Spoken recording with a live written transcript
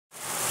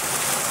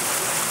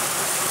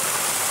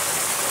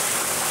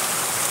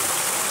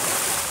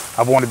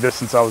I've wanted this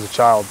since I was a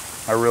child.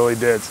 I really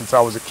did, since I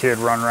was a kid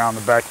running around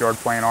the backyard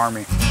playing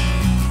Army.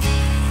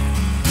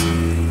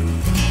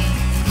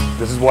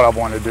 This is what I've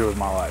wanted to do with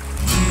my life.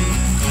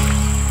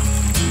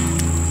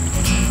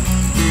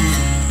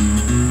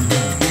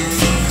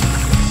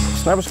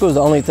 Sniper school is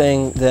the only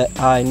thing that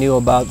I knew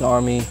about the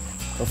Army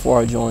before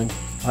I joined.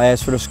 I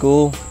asked for the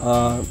school,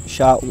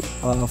 shot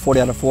 40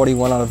 out of 40,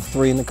 1 out of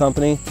 3 in the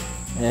company,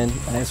 and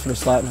I asked for the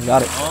slat and I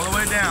got it. All the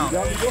way down.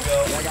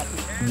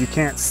 You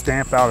can't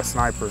stamp out a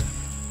sniper.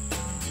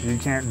 You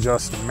can't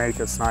just make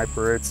a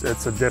sniper. It's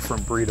a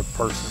different breed of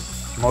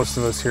person. Most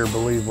of us here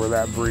believe we're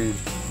that breed,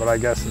 but I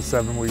guess in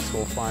 7 weeks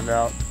we'll find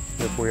out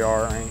if we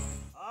are or ain't.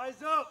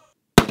 Eyes up.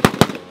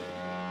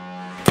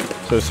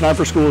 So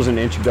sniper school is an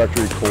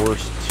introductory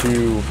course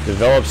to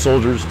develop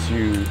soldiers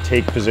to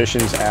take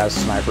positions as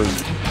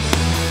snipers.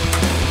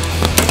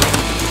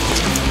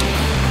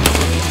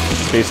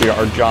 Basically,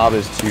 our job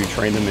is to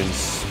train them in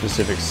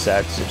specific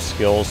sets of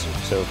skills.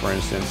 So for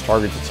instance,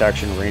 target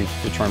detection, range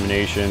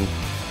determination,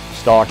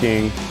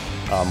 stalking,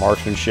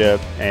 marksmanship,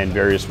 and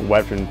various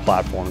weapon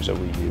platforms that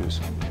we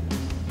use.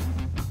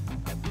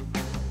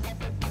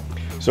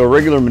 So a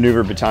regular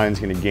maneuver battalion is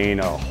going to gain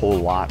a whole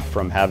lot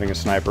from having a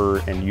sniper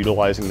and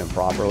utilizing them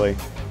properly.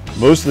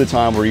 Most of the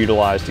time we're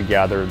utilized to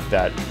gather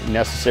that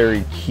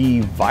necessary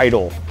key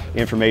vital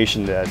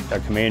information that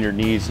a commander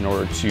needs in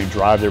order to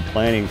drive their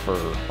planning for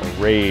a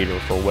raid or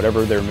for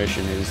whatever their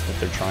mission is that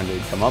they're trying to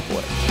come up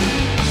with.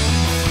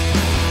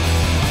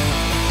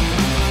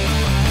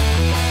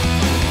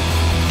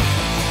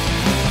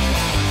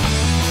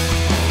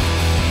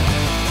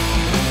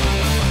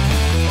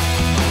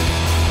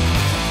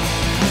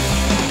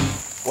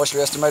 What's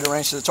your estimated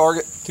range to the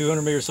target?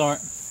 200 meters,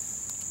 Sergeant.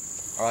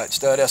 All right,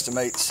 stud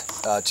estimates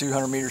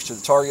 200 meters to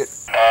the target.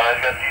 He's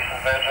got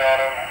decent vision on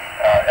him.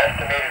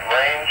 Estimated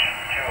range,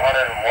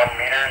 201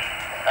 meters.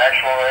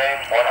 Actual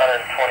range,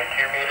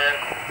 122 meters.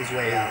 He's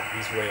way out.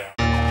 He's way out.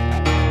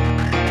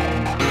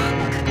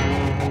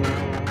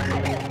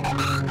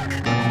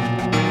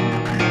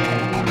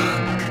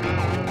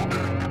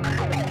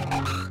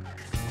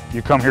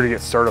 You come here to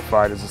get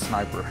certified as a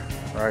sniper,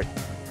 right?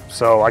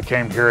 So I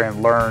came here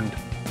and learned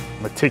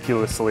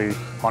meticulously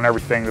on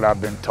everything that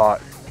I've been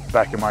taught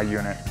back in my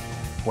unit.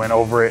 Went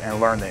over it and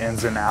learned the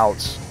ins and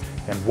outs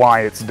and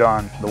why it's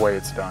done the way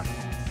it's done.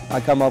 I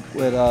come up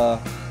with a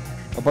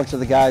bunch of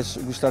the guys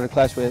we started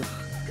class with.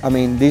 I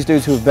mean, these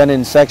dudes who've been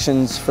in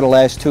sections for the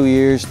last 2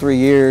 years, 3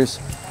 years,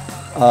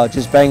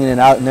 just banging it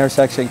out in their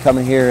section,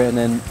 coming here, and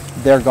then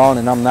they're gone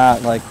and I'm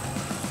not. Like,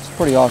 it's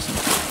pretty awesome.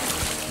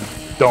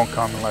 Don't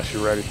come unless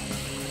you're ready,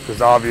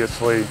 because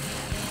obviously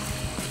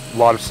a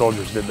lot of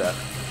soldiers did that.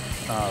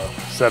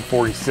 Said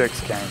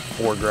 46 came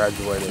before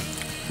graduated.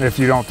 If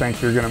you don't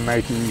think you're going to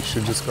make it, you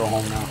should just go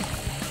home now.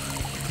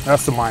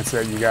 That's the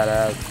mindset you got to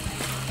have.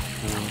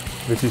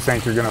 If you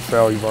think you're going to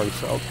fail, you've already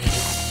failed.